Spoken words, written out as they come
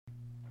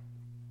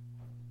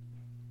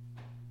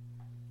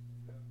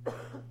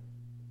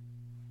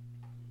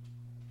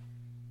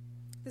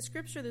The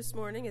scripture this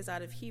morning is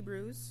out of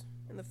Hebrews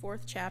in the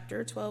 4th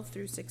chapter, 12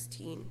 through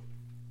 16.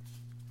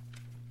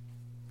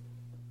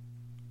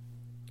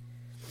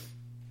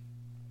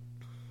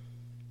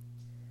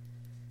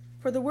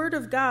 For the word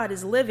of God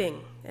is living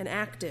and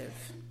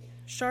active,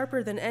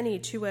 sharper than any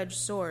two-edged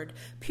sword,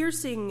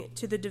 piercing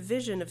to the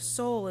division of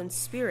soul and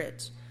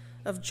spirit,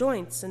 of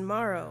joints and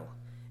marrow,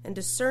 and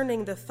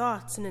discerning the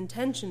thoughts and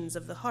intentions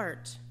of the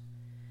heart.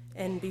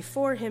 And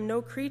before him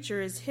no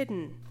creature is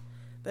hidden,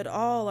 but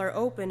all are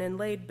open and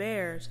laid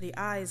bare to the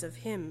eyes of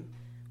him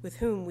with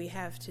whom we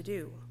have to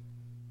do.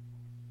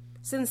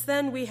 Since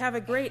then we have a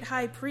great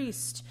high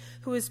priest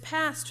who has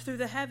passed through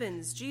the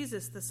heavens,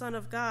 Jesus, the Son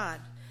of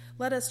God.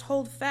 Let us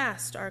hold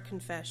fast our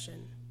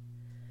confession.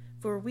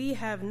 For we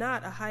have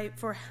not a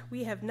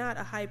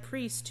high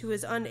priest who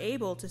is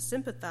unable to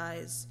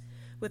sympathize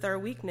with our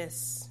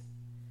weakness,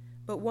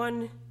 but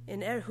one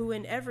who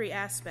in every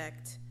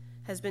aspect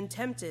has been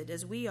tempted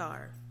as we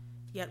are,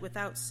 yet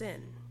without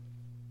sin.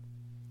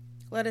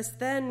 Let us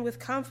then with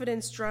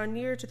confidence draw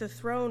near to the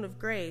throne of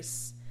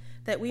grace,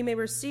 that we may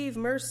receive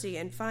mercy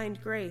and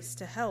find grace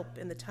to help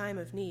in the time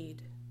of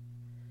need.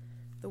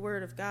 The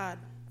word of God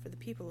for the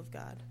people of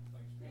God.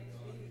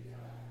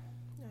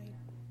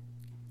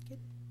 Get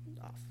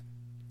off.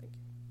 Thank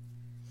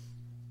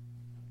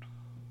you.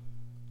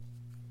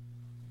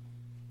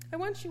 I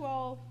want you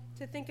all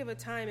to think of a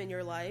time in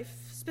your life,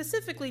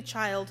 specifically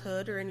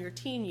childhood or in your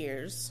teen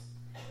years,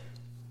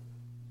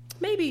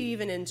 maybe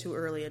even into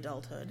early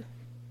adulthood.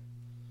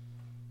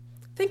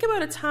 Think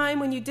about a time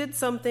when you did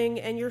something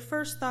and your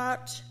first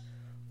thought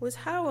was,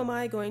 how am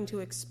I going to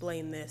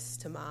explain this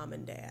to mom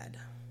and dad?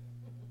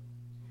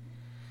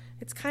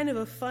 It's kind of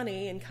a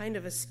funny and kind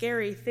of a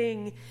scary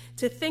thing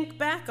to think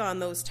back on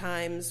those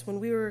times when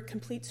we were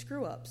complete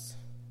screw-ups.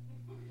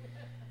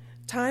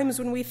 Times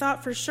when we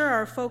thought for sure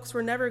our folks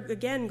were never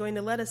again going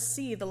to let us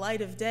see the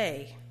light of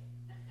day.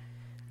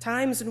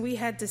 Times when we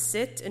had to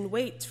sit and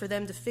wait for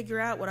them to figure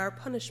out what our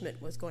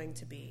punishment was going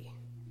to be.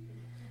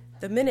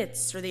 The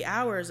minutes or the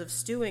hours of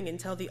stewing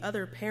until the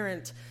other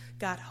parent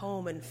got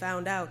home and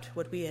found out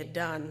what we had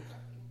done.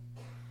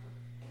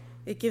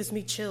 It gives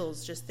me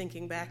chills just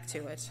thinking back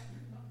to it.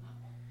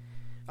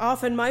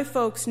 Often my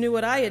folks knew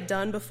what I had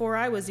done before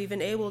I was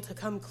even able to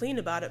come clean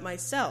about it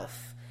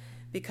myself,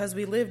 because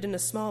we lived in a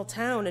small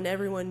town and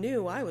everyone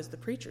knew I was the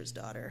preacher's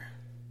daughter.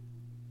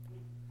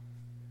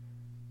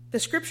 The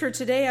scripture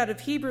today out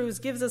of Hebrews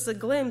gives us a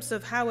glimpse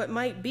of how it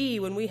might be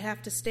when we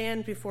have to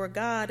stand before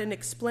God and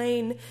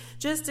explain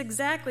just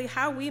exactly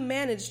how we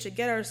manage to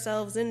get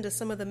ourselves into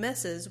some of the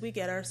messes we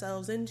get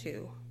ourselves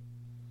into,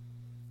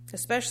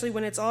 especially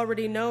when it's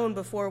already known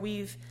before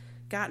we've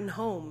gotten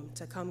home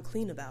to come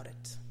clean about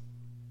it.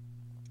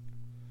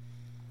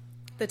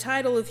 The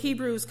title of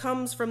Hebrews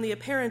comes from the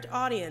apparent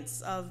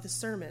audience of the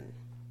sermon.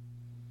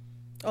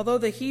 Although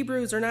the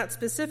Hebrews are not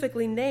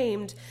specifically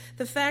named,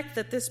 the fact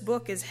that this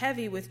book is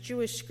heavy with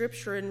Jewish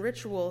scripture and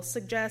ritual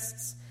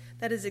suggests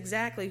that is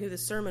exactly who the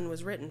sermon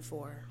was written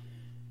for.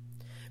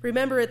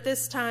 Remember, at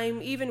this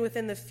time, even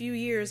within the few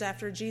years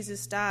after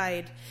Jesus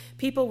died,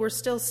 people were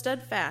still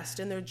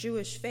steadfast in their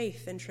Jewish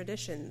faith and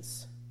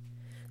traditions.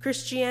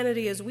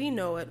 Christianity as we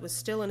know it was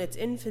still in its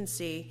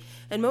infancy,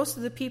 and most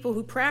of the people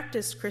who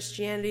practiced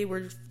Christianity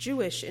were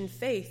Jewish in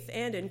faith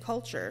and in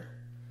culture.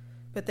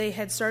 But they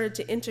had started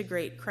to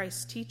integrate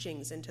Christ's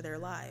teachings into their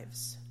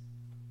lives.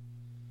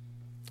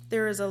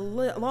 There is a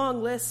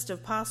long list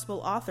of possible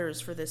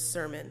authors for this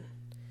sermon.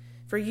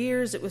 For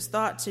years, it was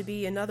thought to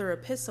be another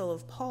epistle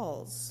of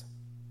Paul's.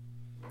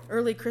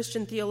 Early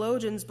Christian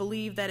theologians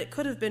believed that it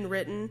could have been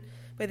written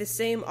by the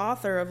same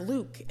author of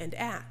Luke and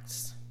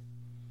Acts.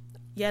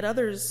 Yet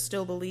others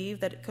still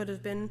believe that it could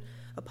have been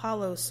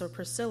Apollos or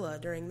Priscilla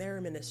during their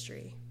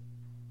ministry.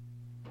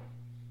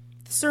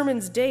 The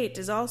sermon's date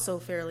is also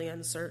fairly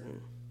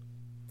uncertain.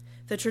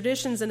 The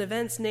traditions and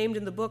events named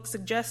in the book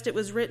suggest it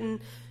was written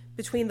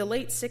between the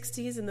late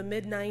 60s and the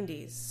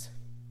mid-90s.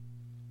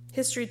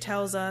 History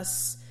tells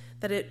us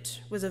that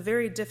it was a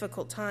very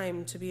difficult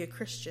time to be a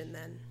Christian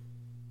then.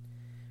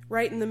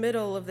 Right in the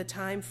middle of the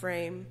time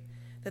frame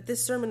that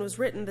this sermon was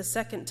written, the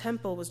Second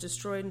Temple was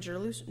destroyed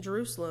in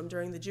Jerusalem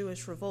during the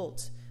Jewish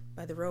revolt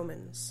by the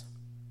Romans.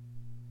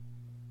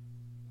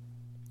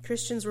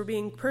 Christians were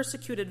being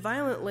persecuted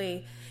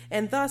violently,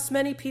 and thus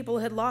many people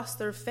had lost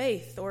their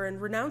faith or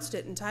renounced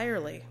it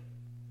entirely.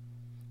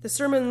 The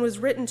sermon was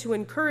written to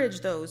encourage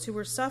those who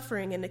were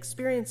suffering and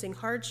experiencing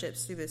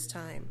hardships through this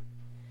time.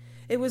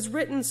 It was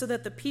written so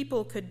that the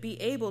people could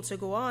be able to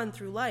go on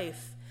through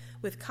life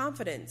with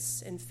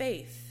confidence and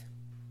faith.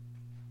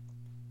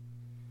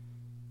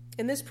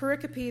 In this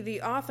pericope,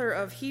 the author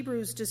of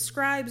Hebrews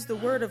describes the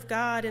Word of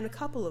God in a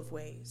couple of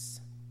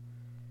ways.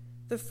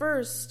 The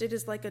first, it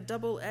is like a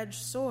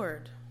double-edged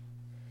sword.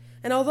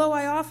 And although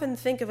I often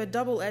think of a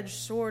double-edged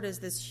sword as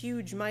this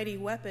huge, mighty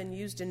weapon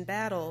used in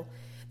battle,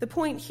 the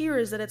point here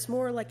is that it's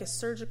more like a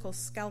surgical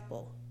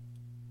scalpel.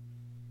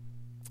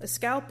 A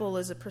scalpel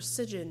is a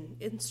precision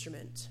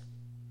instrument.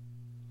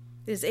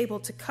 It is able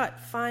to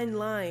cut fine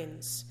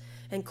lines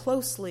and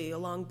closely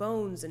along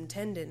bones and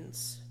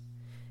tendons.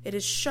 It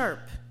is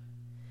sharp.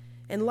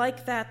 And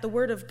like that, the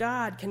Word of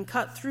God can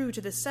cut through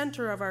to the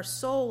center of our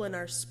soul and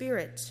our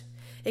spirit.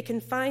 It can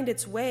find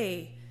its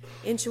way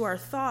into our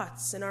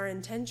thoughts and our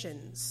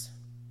intentions.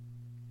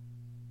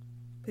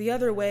 The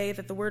other way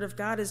that the Word of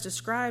God is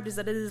described is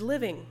that it is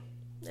living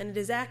and it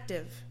is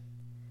active.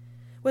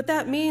 What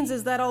that means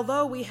is that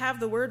although we have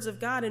the words of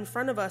God in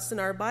front of us in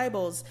our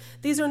Bibles,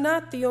 these are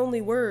not the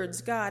only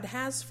words God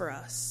has for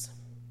us.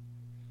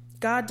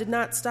 God did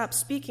not stop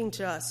speaking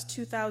to us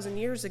 2,000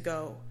 years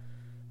ago,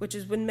 which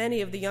is when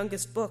many of the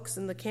youngest books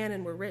in the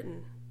canon were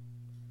written.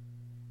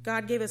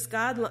 God gave us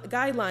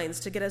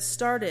guidelines to get us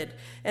started,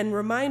 and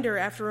reminder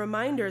after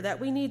reminder that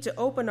we need to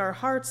open our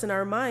hearts and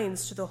our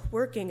minds to the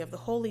working of the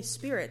Holy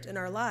Spirit in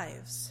our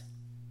lives.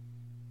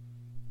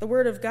 The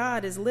Word of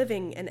God is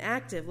living and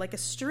active like a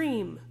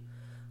stream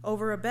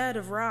over a bed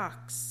of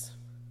rocks.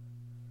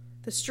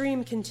 The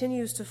stream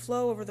continues to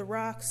flow over the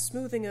rocks,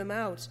 smoothing them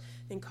out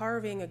and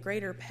carving a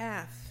greater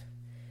path,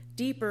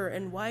 deeper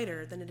and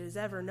wider than it has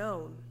ever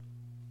known.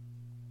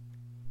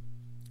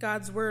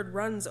 God's Word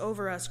runs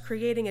over us,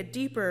 creating a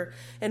deeper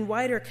and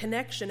wider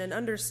connection and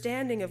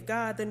understanding of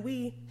God than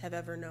we have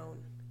ever known.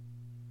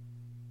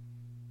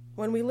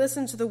 When we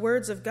listen to the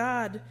words of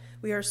God,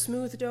 we are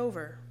smoothed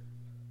over.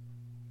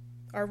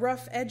 Our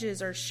rough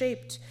edges are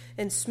shaped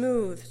and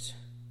smoothed.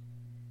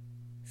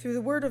 Through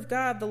the Word of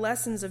God, the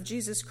lessons of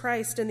Jesus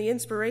Christ, and the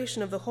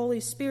inspiration of the Holy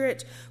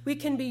Spirit, we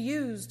can be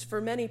used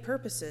for many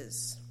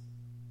purposes,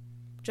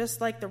 just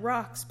like the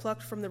rocks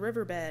plucked from the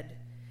riverbed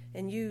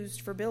and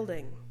used for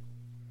building,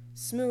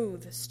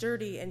 smooth,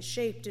 sturdy, and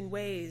shaped in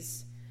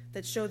ways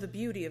that show the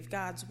beauty of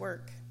God's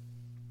work.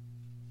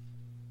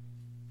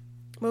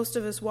 Most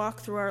of us walk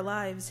through our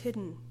lives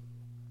hidden.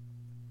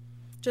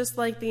 Just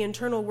like the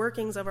internal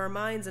workings of our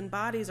minds and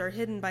bodies are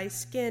hidden by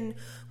skin,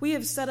 we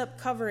have set up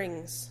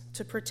coverings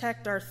to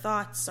protect our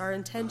thoughts, our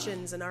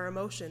intentions, and our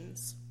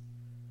emotions.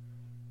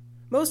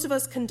 Most of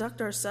us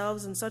conduct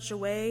ourselves in such a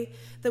way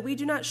that we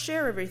do not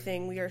share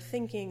everything we are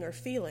thinking or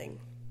feeling.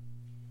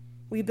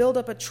 We build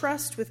up a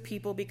trust with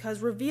people because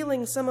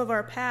revealing some of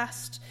our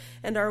past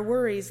and our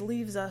worries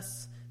leaves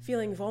us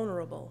feeling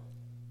vulnerable.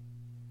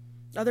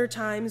 Other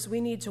times we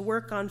need to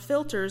work on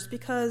filters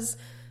because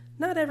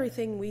not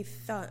everything we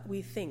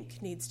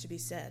think needs to be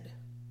said.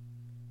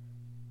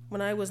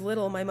 When I was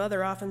little, my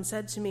mother often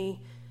said to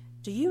me,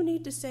 "Do you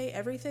need to say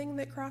everything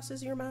that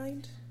crosses your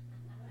mind?"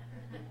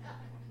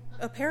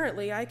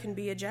 Apparently, I can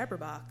be a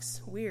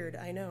jabberbox. Weird,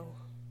 I know.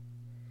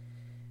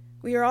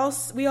 We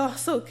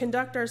also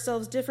conduct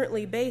ourselves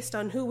differently based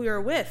on who we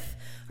are with.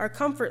 Our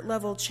comfort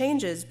level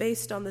changes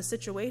based on the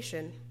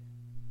situation.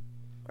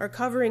 Our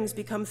coverings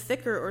become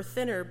thicker or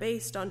thinner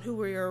based on who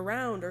we are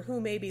around or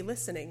who may be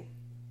listening.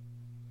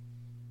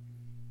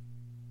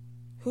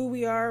 Who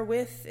we are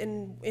with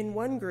in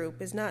one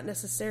group is not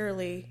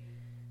necessarily,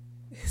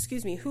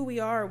 who we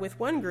are with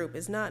one group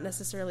is not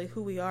necessarily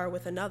who we are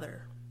with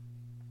another.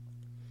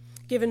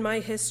 Given my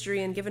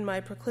history and given my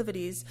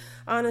proclivities,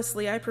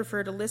 honestly, I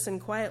prefer to listen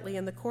quietly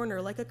in the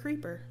corner like a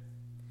creeper.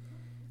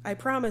 I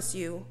promise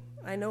you,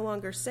 I no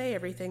longer say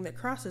everything that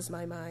crosses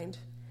my mind,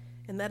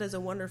 and that is a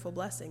wonderful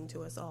blessing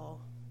to us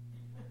all.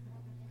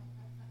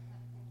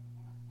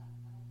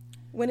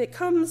 When it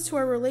comes to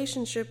our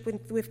relationship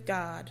with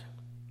God,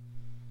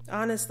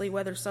 honestly,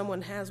 whether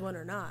someone has one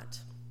or not,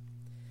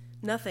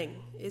 nothing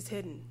is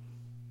hidden.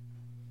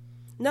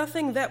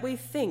 Nothing that we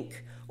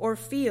think or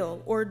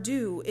feel or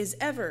do is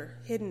ever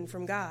hidden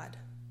from God.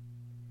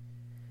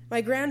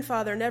 My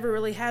grandfather never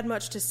really had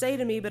much to say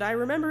to me, but I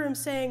remember him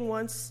saying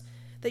once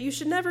that you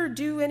should never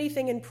do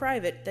anything in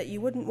private that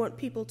you wouldn't want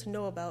people to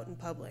know about in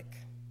public.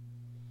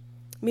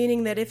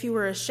 Meaning that if you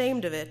were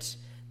ashamed of it,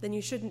 then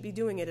you shouldn't be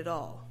doing it at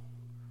all.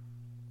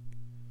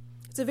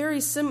 It's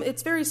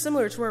very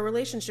similar to our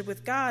relationship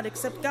with God,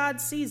 except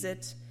God sees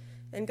it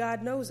and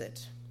God knows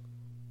it.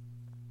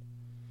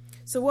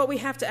 So what we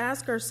have to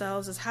ask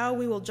ourselves is how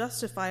we will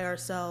justify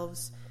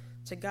ourselves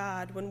to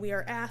God when we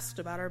are asked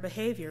about our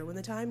behavior when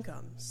the time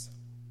comes.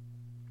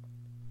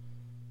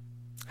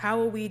 How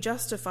will we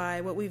justify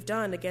what we've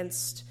done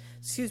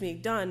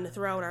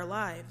throughout our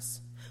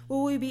lives?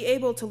 Will we be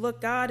able to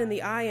look God in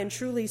the eye and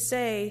truly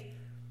say,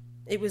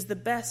 it was the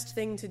best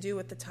thing to do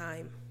at the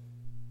time?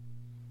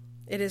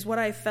 It is what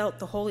I felt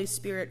the Holy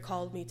Spirit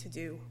called me to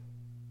do.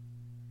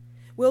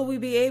 Will we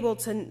be able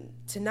to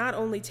not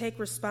only take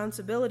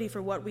responsibility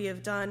for what we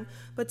have done,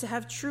 but to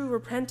have true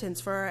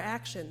repentance for our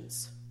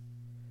actions?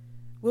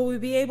 Will we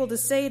be able to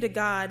say to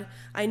God,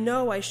 I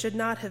know I should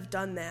not have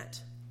done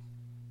that,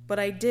 but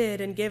I did,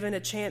 and given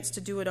a chance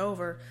to do it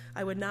over,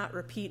 I would not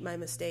repeat my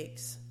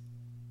mistakes.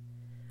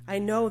 I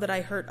know that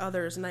I hurt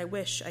others, and I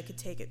wish I could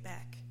take it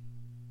back.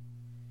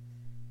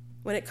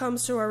 When it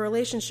comes to our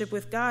relationship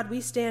with God,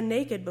 we stand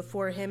naked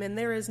before Him, and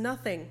there is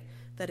nothing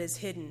that is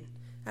hidden.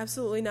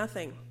 Absolutely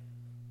nothing.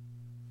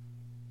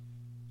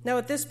 Now,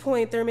 at this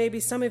point, there may be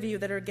some of you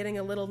that are getting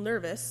a little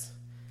nervous,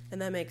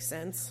 and that makes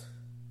sense.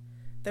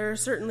 There are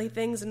certainly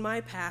things in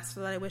my past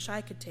that I wish I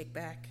could take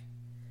back.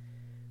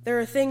 There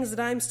are things that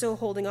I'm still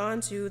holding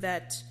on to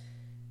that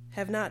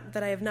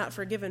that I have not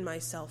forgiven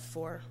myself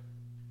for.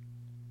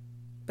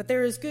 But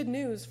there is good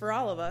news for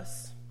all of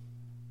us,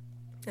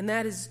 and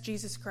that is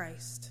Jesus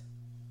Christ.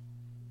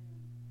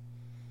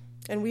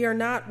 And we are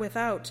not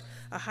without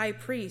a high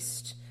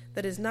priest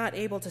that is not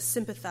able to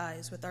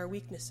sympathize with our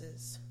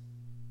weaknesses.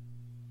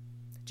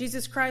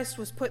 Jesus Christ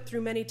was put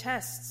through many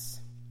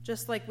tests,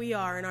 just like we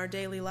are in our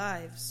daily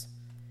lives.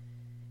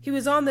 He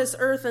was on this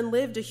earth and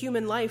lived a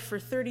human life for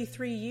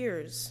 33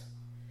 years.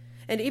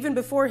 And even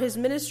before his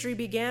ministry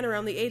began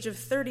around the age of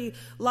 30,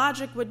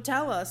 logic would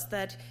tell us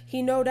that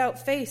he no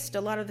doubt faced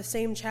a lot of the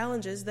same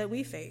challenges that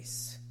we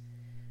face.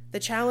 The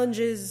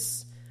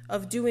challenges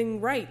of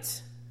doing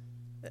right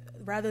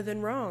rather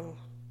than wrong.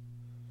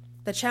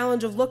 The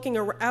challenge of looking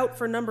out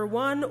for number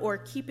one or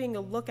keeping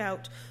a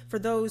lookout for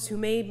those who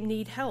may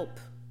need help.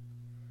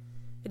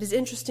 It is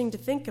interesting to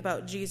think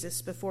about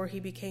Jesus before he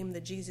became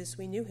the Jesus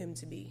we knew him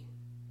to be.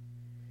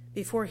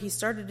 Before he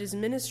started his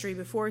ministry,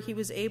 before he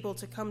was able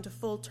to come to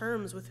full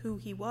terms with who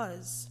he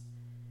was.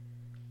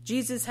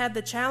 Jesus had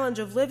the challenge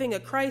of living a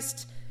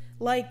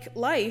Christ-like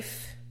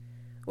life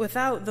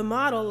without the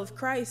model of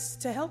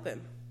Christ to help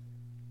him.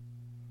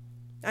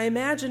 I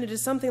imagine it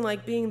is something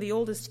like being the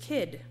oldest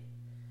kid.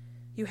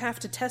 You have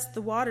to test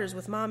the waters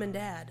with mom and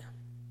dad.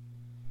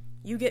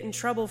 You get in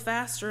trouble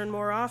faster and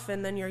more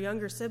often than your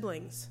younger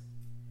siblings.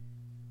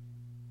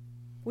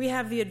 We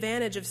have the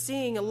advantage of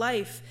seeing a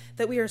life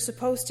that we are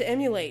supposed to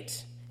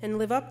emulate and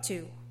live up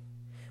to.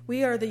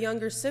 We are the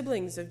younger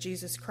siblings of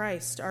Jesus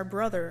Christ, our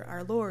brother,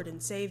 our Lord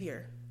and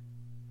Savior.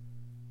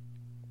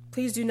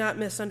 Please do not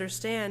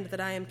misunderstand that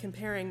I am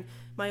comparing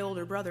my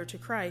older brother to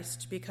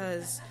Christ,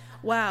 because,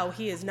 wow,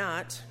 he is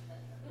not.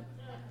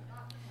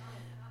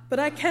 But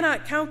I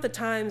cannot count the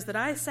times that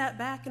I sat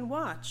back and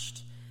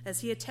watched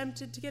as he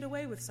attempted to get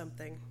away with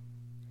something.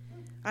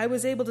 I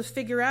was able to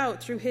figure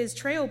out through his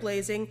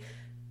trailblazing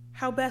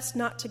how best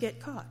not to get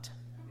caught.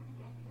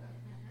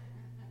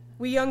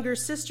 We younger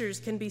sisters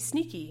can be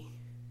sneaky.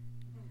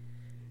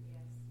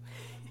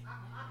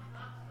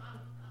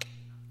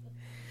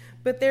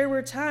 But there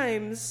were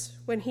times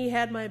when he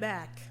had my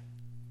back,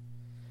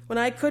 when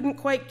I couldn't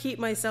quite keep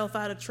myself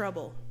out of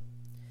trouble.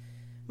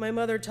 My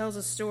mother tells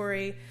a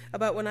story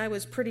about when I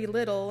was pretty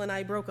little and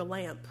I broke a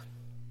lamp.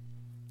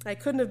 I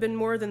couldn't have been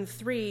more than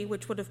 3,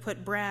 which would have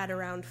put Brad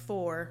around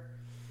 4.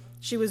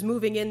 She was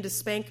moving in to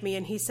spank me,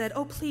 and he said,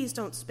 "Oh, please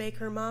don't spank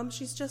her, Mom.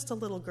 She's just a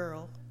little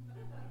girl.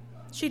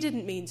 She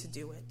didn't mean to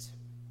do it."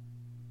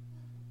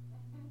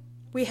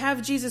 We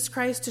have Jesus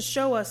Christ to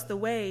show us the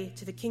way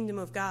to the kingdom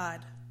of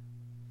God.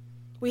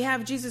 We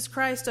have Jesus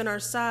Christ on our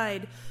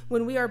side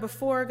when we are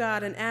before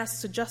God and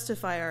asked to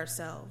justify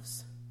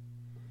ourselves.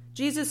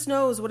 Jesus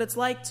knows what it's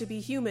like to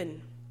be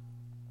human.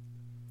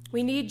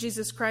 We need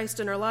Jesus Christ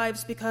in our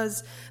lives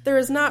because there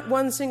is not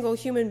one single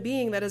human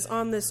being that is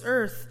on this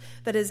earth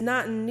that is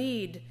not in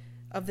need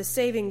of the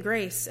saving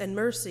grace and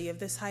mercy of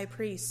this high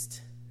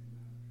priest.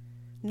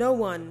 No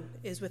one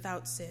is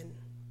without sin.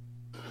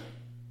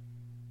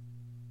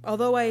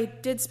 Although I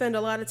did spend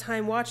a lot of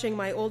time watching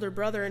my older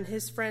brother and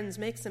his friends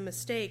make some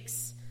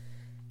mistakes,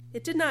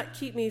 it did not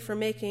keep me from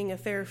making a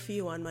fair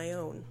few on my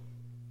own.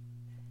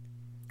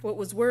 What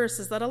was worse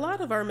is that a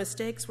lot of our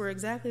mistakes were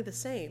exactly the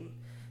same,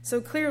 so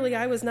clearly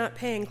I was not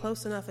paying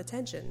close enough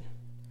attention.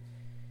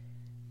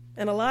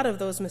 And a lot of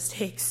those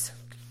mistakes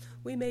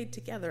we made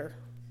together,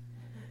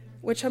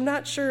 which I'm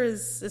not sure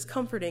is as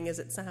comforting as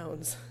it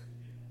sounds.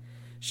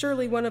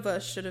 Surely one of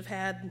us should have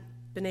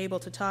been able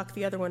to talk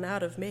the other one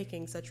out of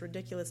making such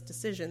ridiculous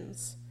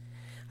decisions.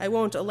 I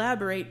won't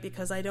elaborate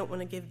because I don't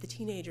want to give the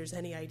teenagers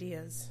any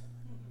ideas.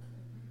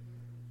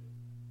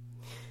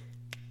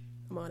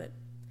 I'm on it.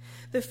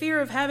 The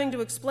fear of having to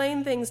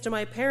explain things to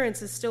my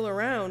parents is still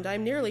around.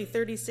 I'm nearly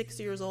 36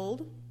 years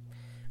old.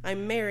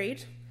 I'm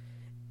married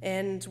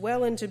and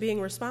well into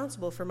being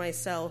responsible for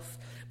myself.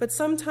 But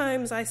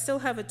sometimes I still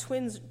have a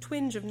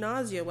twinge of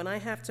nausea when I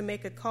have to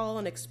make a call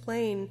and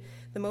explain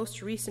the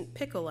most recent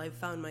pickle I've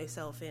found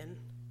myself in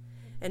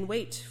and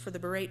wait for the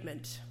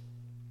beratement.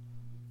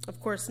 Of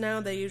course,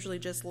 now they usually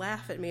just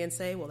laugh at me and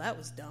say, "Well, that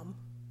was dumb."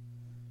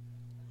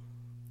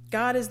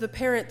 God is the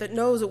parent that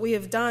knows what we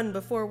have done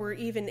before we're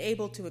even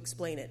able to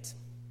explain it.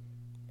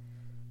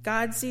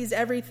 God sees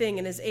everything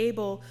and is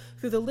able,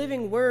 through the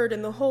living Word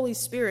and the Holy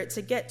Spirit,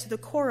 to get to the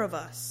core of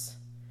us,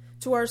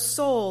 to our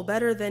soul,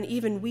 better than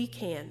even we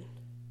can.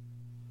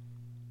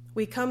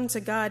 We come to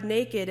God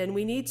naked, and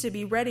we need to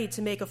be ready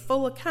to make a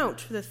full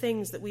account for the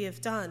things that we have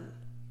done.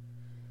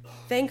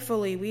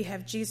 Thankfully, we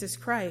have Jesus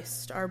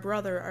Christ, our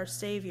brother, our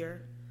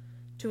Savior,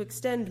 to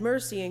extend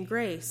mercy and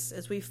grace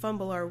as we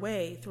fumble our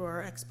way through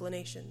our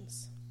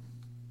explanations.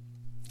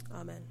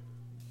 Amen.